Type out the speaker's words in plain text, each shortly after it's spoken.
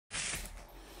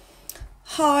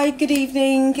Hi, good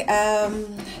evening.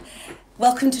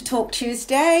 Welcome to Talk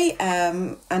Tuesday,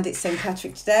 and it's St.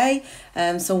 Patrick's Day,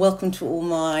 so welcome to all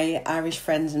my Irish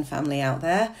friends and family out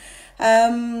there.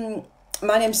 My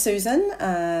name's Susan,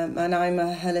 and I'm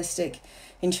a holistic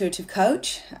intuitive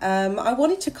coach. I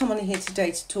wanted to come on here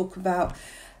today to talk about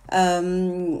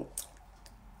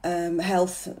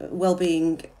health,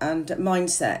 well-being and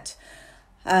mindset.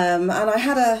 And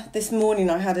this morning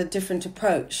I had a different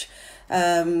approach.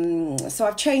 So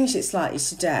I've changed it slightly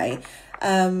today.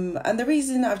 And the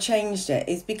reason I've changed it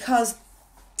is because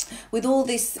with all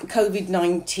this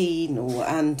COVID-19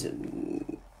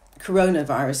 and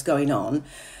coronavirus going on,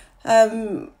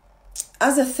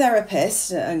 as a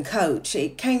therapist and coach,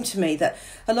 it came to me that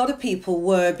a lot of people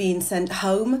were being sent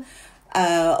home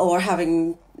or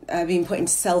having been put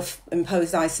into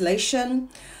self-imposed isolation.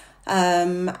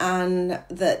 And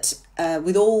that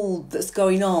with all that's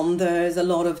going on, there's a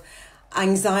lot of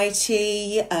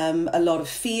anxiety, a lot of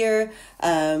fear,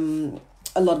 a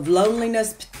lot of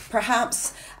loneliness,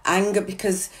 perhaps anger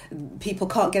because people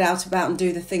can't get out about and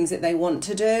do the things that they want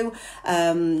to do,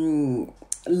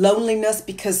 loneliness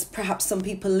because perhaps some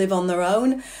people live on their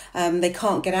own, they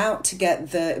can't get out to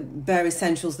get the bare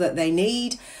essentials that they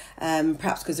need,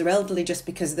 perhaps because they're elderly, just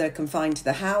because they're confined to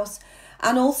the house.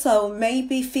 And also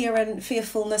maybe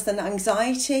fearfulness and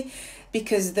anxiety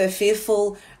because they're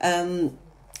fearful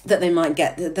that they might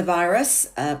get the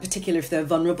virus, particularly if they're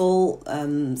vulnerable,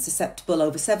 susceptible,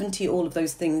 over 70, all of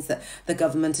those things that the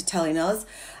government are telling us.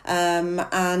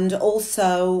 And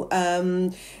also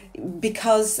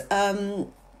because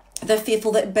they're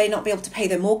fearful that they may not be able to pay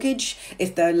their mortgage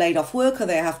if they're laid off work or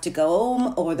they have to go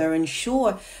home, or they're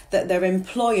unsure that their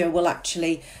employer will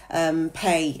actually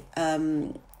pay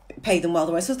them while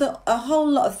they're away. So there's a whole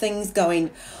lot of things going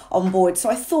on board.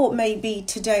 So I thought maybe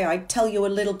today I'd tell you a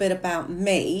little bit about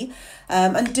me,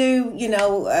 and do,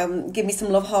 give me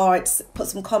some love hearts, put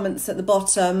some comments at the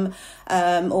bottom,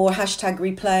 or hashtag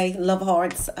replay love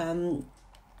hearts,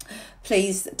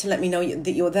 please, to let me know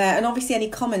that you're there. And obviously any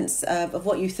comments of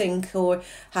what you think, or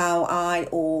how I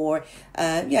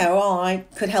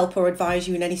could help or advise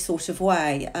you in any sort of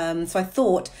way. So I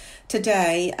thought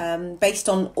today, based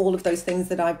on all of those things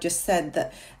that I've just said,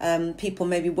 that people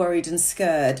may be worried and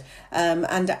scared,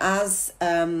 and as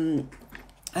a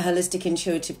holistic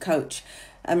intuitive coach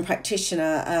and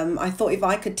practitioner, I thought if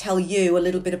I could tell you a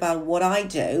little bit about what I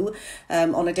do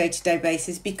on a day-to-day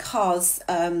basis, because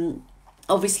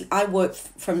obviously I work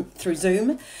through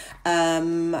Zoom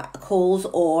calls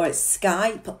or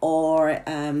Skype or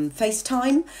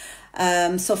FaceTime.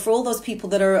 So for all those people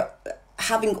that are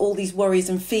having all these worries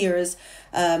and fears,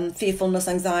 fearfulness,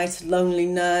 anxiety,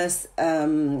 loneliness,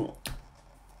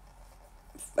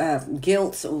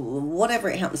 guilt, or whatever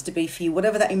it happens to be for you,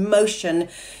 whatever that emotion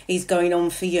is going on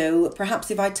for you,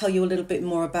 perhaps if I tell you a little bit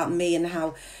more about me and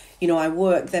how I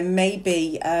work, then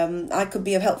maybe I could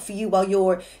be of help for you while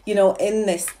you're, in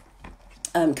this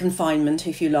confinement,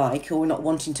 if you like, or not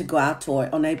wanting to go out or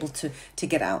unable to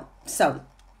get out. So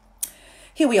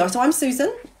here we are. So I'm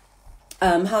Susan.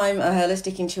 I'm a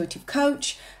holistic intuitive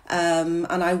coach, and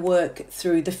I work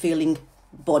through the feeling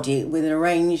body with a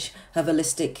range of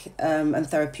holistic and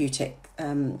therapeutic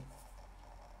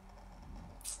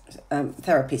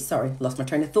therapy. Sorry, lost my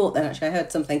train of thought then. Actually, I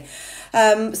heard something.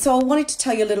 So I wanted to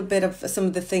tell you a little bit of some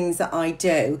of the things that I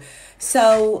do.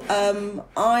 So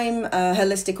I'm a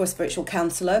holistic or spiritual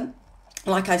counsellor.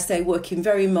 Like I say, working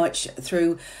very much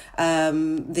through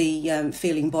the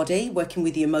feeling body, working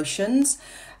with the emotions.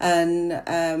 And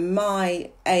my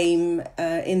aim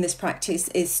in this practice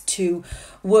is to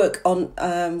work on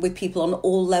with people on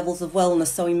all levels of wellness,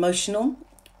 so emotional,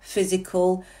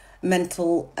 physical,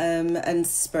 mental, and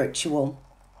spiritual.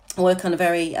 I work on a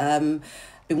very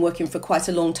been working for quite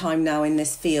a long time now in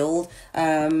this field,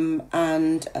 and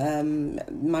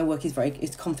my work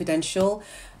is confidential,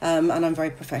 and I'm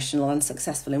very professional and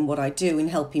successful in what I do in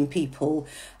helping people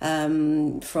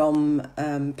from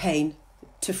pain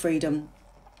to freedom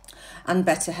and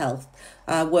better health.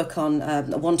 I work on a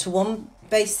one-to-one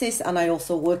basis, and I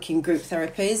also work in group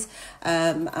therapies,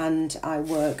 and I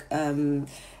work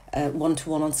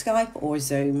one-to-one on Skype or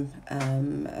Zoom,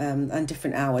 and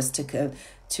different hours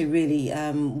to really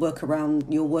work around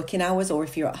your working hours, or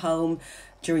if you're at home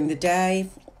during the day,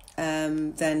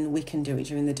 then we can do it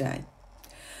during the day.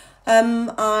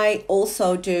 I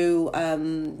also do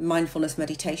mindfulness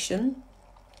meditation.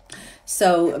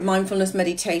 So mindfulness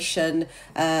meditation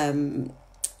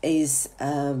is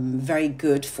very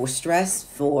good for stress,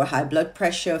 for high blood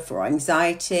pressure, for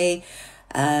anxiety.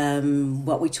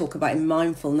 What we talk about in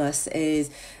mindfulness is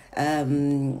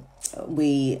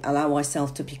we allow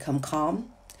ourselves to become calm.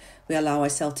 We allow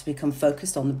ourselves to become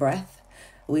focused on the breath.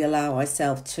 We allow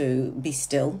ourselves to be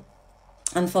still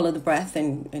and follow the breath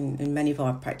in many of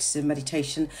our practices of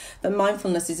meditation. But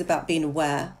mindfulness is about being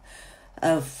aware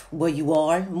of where you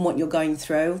are and what you're going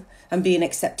through and being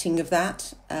accepting of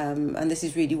that. And this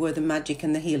is really where the magic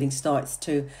and the healing starts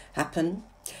to happen.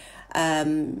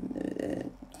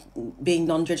 Being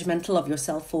non-judgmental of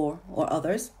yourself or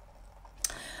others.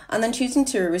 And then choosing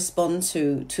to respond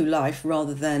to life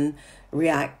rather than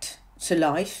react to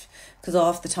life. Because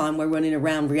half the time we're running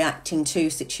around reacting to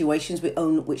situations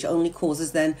which only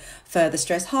causes then further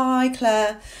stress. Hi,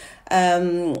 Claire.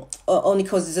 Only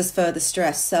causes us further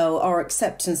stress. So our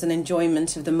acceptance and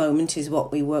enjoyment of the moment is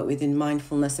what we work with in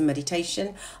mindfulness and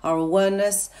meditation. Our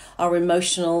awareness, our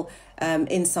emotional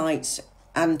insight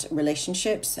and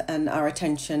relationships, and our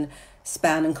attention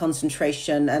span and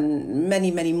concentration, and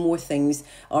many more things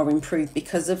are improved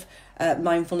because of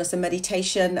mindfulness and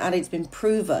meditation. And it's been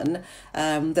proven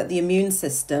that the immune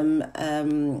system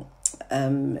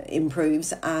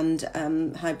improves, and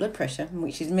high blood pressure,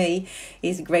 which is me,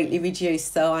 is greatly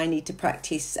reduced. So I need to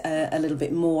practice a little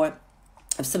bit more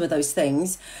of some of those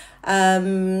things.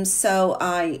 So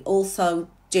I also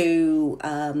do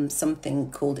something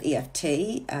called EFT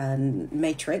and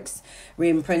matrix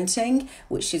re-imprinting,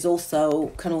 which is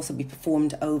can also be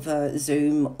performed over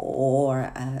Zoom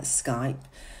or Skype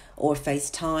or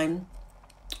FaceTime.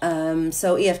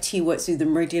 So EFT works through the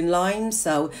meridian line.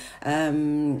 So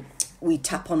we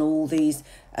tap on all these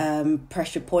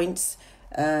pressure points,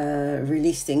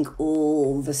 releasing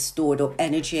all the stored up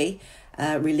energy,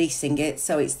 releasing it.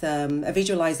 So it's a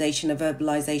visualization, a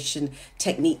verbalization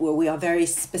technique where we are very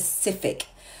specific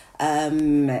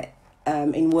in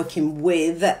working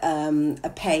with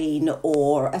a pain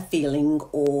or a feeling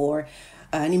or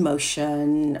an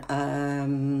emotion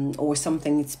or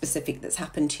something specific that's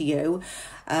happened to you.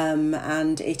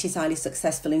 And it is highly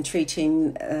successful in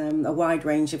treating a wide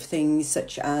range of things,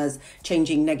 such as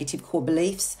changing negative core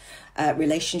beliefs,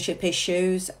 relationship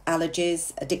issues,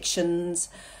 allergies, addictions,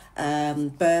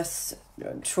 births,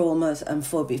 traumas and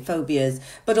phobias.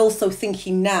 But also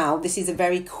thinking now, this is a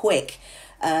very quick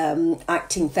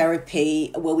acting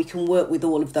therapy where we can work with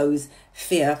all of those: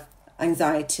 fear,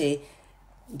 anxiety,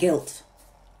 guilt,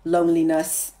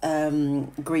 loneliness,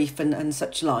 grief and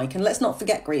such like. And let's not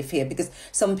forget grief here, because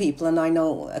some people, and I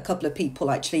know a couple of people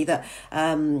actually that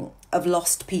have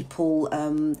lost people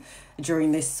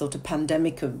during this sort of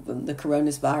pandemic of the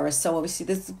coronavirus. So obviously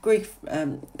there's grief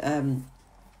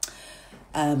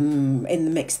in the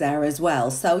mix there as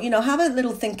well. So, have a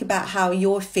little think about how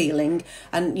you're feeling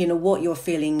and, what you're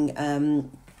feeling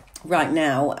right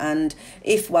now. And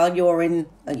if while you're in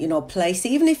a place,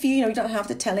 even if you don't have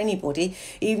to tell anybody,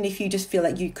 even if you just feel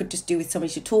like you could just do with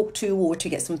somebody to talk to or to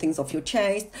get some things off your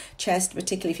chest,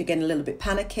 particularly if you're getting a little bit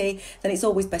panicky, then it's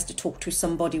always best to talk to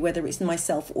somebody, whether it's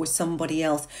myself or somebody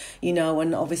else,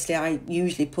 and obviously I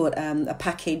usually put a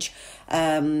package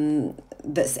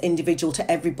that's individual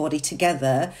to everybody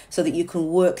together, so that you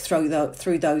can work through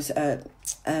those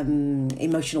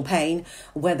emotional pain,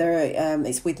 whether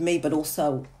it's with me, but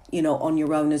also on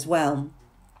your own as well.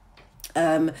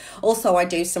 Also, I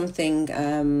do something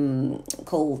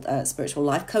called spiritual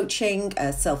life coaching,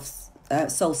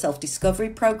 soul self-discovery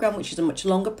program, which is a much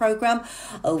longer program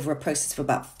over a process of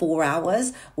about 4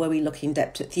 hours, where we look in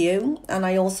depth at you. And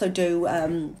I also do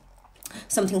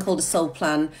something called a soul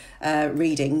plan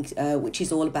reading, which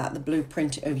is all about the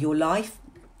blueprint of your life.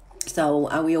 So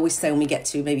we always say when we get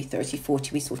to maybe 30,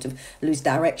 40, we sort of lose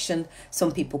direction.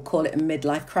 Some people call it a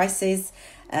midlife crisis.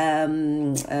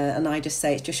 And I just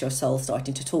say it's just your soul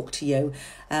starting to talk to you.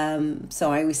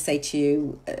 So I always say to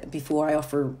you before I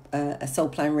offer a soul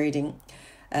plan reading,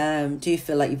 do you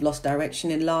feel like you've lost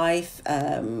direction in life?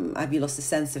 Have you lost a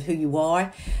sense of who you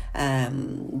are?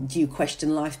 Do you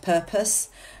question life purpose?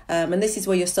 And this is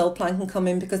where your soul plan can come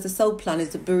in, because the soul plan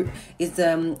is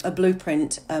a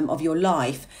blueprint of your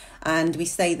life. And we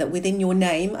say that within your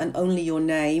name, and only your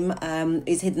name,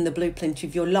 is hidden the blueprint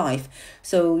of your life.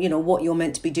 So, what you're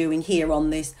meant to be doing here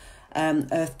on this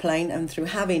earth plane, and through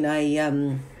having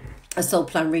a soul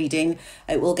plan reading,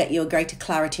 it will get you a greater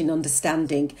clarity and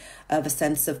understanding of a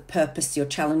sense of purpose, your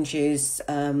challenges,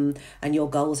 and your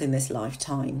goals in this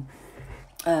lifetime.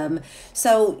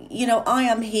 So, I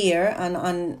am here, and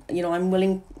I'm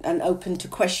willing and open to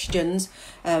questions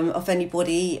of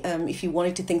anybody. If you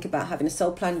wanted to think about having a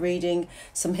soul plan reading,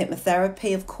 some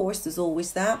hypnotherapy, of course, there's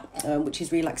always that, which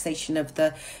is relaxation of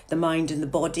the mind and the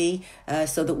body,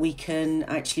 so that we can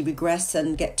actually regress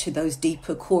and get to those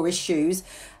deeper core issues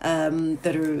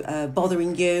that are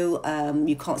bothering you,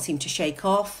 you can't seem to shake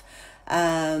off.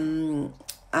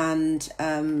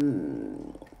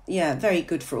 yeah, very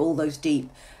good for all those deep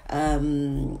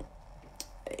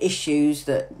issues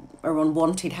that are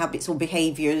unwanted habits or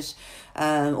behaviours,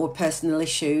 or personal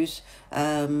issues.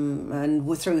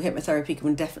 And through hypnotherapy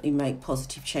can definitely make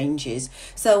positive changes.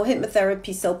 So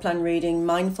hypnotherapy, soul plan reading,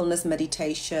 mindfulness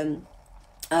meditation,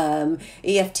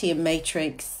 EFT and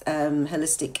matrix,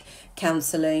 holistic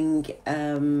counselling,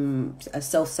 a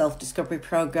self-discovery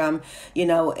program. You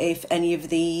know, if any of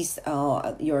these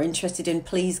you're interested in,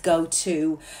 please go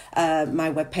to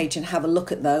my webpage and have a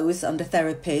look at those under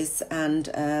therapies, and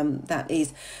that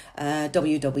is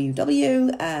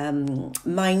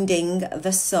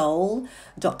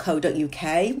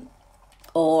www.mindingthesoul.co.uk.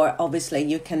 Or obviously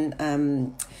you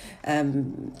can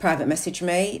private message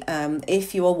me.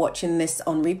 If you are watching this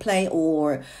on replay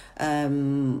or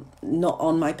not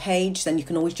on my page, then you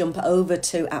can always jump over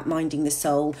to @Minding the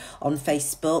Soul on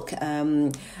Facebook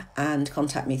and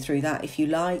contact me through that if you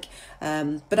like.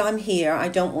 But I'm here. I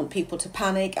don't want people to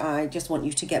panic. I just want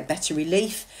you to get better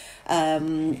relief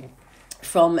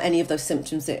from any of those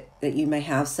symptoms that you may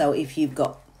have. So if you've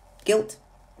got guilt,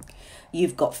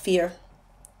 you've got fear,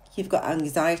 you've got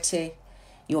anxiety,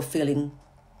 you're feeling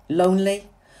lonely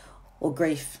or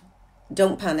grief,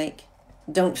 don't panic,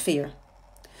 don't fear.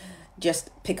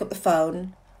 Just pick up the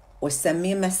phone or send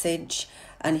me a message,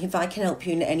 and if I can help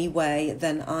you in any way,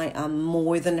 then I am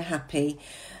more than happy.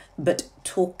 But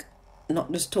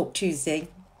not just Talk Tuesday,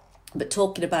 but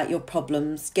talking about your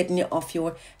problems, getting it off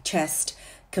your chest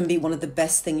can be one of the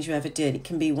best things you ever did. It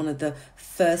can be one of the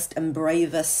first and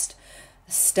bravest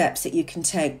steps that you can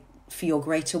take for your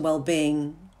greater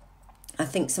well-being. I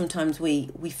think sometimes we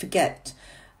forget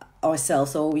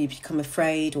ourselves, or we become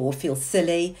afraid or feel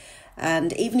silly.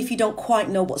 And even if you don't quite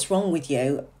know what's wrong with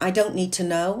you, I don't need to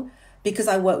know, because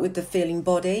I work with the feeling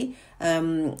body.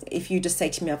 If you just say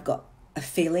to me, I've got a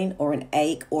feeling or an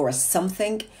ache or a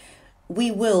something, we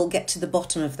will get to the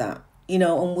bottom of that, you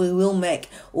know, and we will make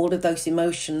all of those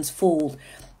emotions fall.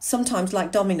 Sometimes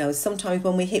like dominoes, sometimes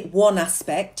when we hit one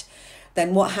aspect,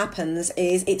 then what happens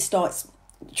is it starts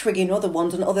triggering other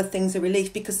ones, and other things are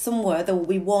released, because somewhere there will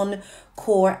be one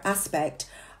core aspect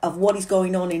of what is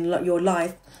going on in your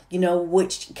life, you know,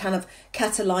 which kind of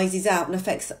catalyzes out and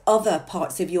affects other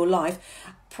parts of your life.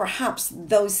 Perhaps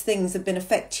those things have been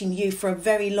affecting you for a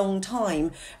very long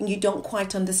time and you don't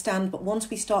quite understand. But once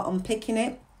we start unpicking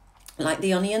it, like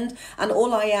the onion, and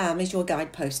all I am is your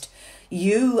guidepost.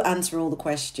 You answer all the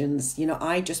questions. You know,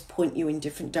 I just point you in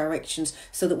different directions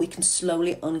so that we can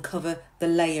slowly uncover the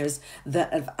layers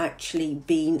that have actually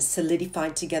been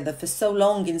solidified together for so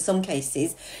long, in some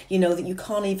cases, you know, that you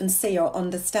can't even see or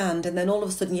understand. And then all of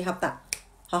a sudden you have that,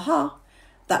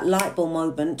 that light bulb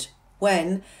moment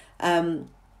when the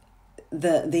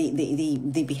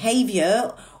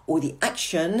behavior or the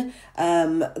action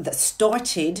that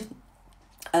started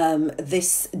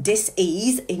this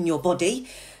dis-ease in your body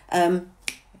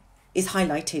is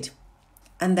highlighted.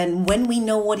 And then when we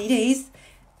know what it is,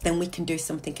 then we can do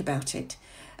something about it.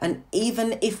 And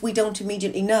even if we don't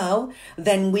immediately know,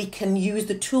 then we can use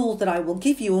the tools that I will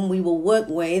give you and we will work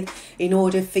with in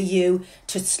order for you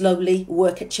to slowly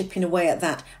work at chipping away at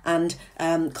that and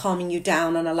calming you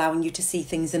down and allowing you to see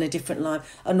things in a different light,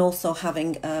 and also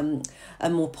having a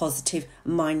more positive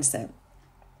mindset.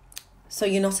 So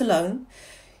you're not alone.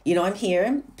 You know, I'm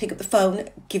here. Pick up the phone,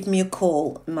 give me a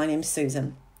call. My name's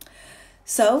Susan.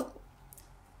 So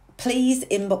please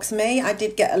inbox me. I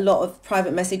did get a lot of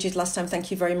private messages last time.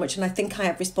 Thank you very much. And I think I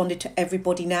have responded to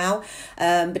everybody now.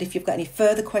 But if you've got any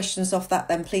further questions off that,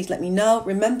 then please let me know.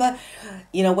 Remember,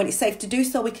 you know, when it's safe to do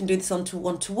so, we can do this on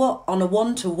a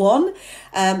one-to-one.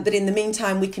 But in the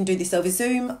meantime, we can do this over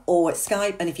Zoom or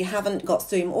Skype. And if you haven't got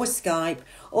Zoom or Skype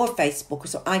or Facebook,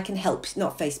 so I can help,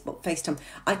 not Facebook, FaceTime,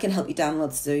 I can help you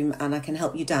download Zoom, and I can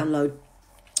help you download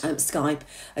Skype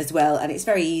as well, and it's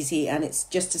very easy and it's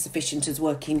just as efficient as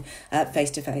working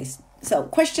face to face. So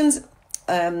questions,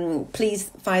 please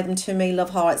fire them to me.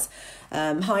 Love hearts.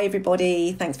 Hi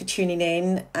everybody, thanks for tuning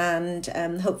in, and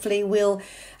hopefully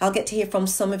I'll get to hear from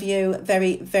some of you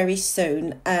very, very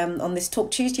soon on this Talk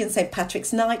Tuesday on St.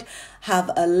 Patrick's night. Have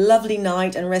a lovely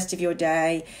night and rest of your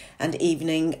day and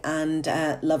evening, and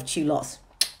love to you lots.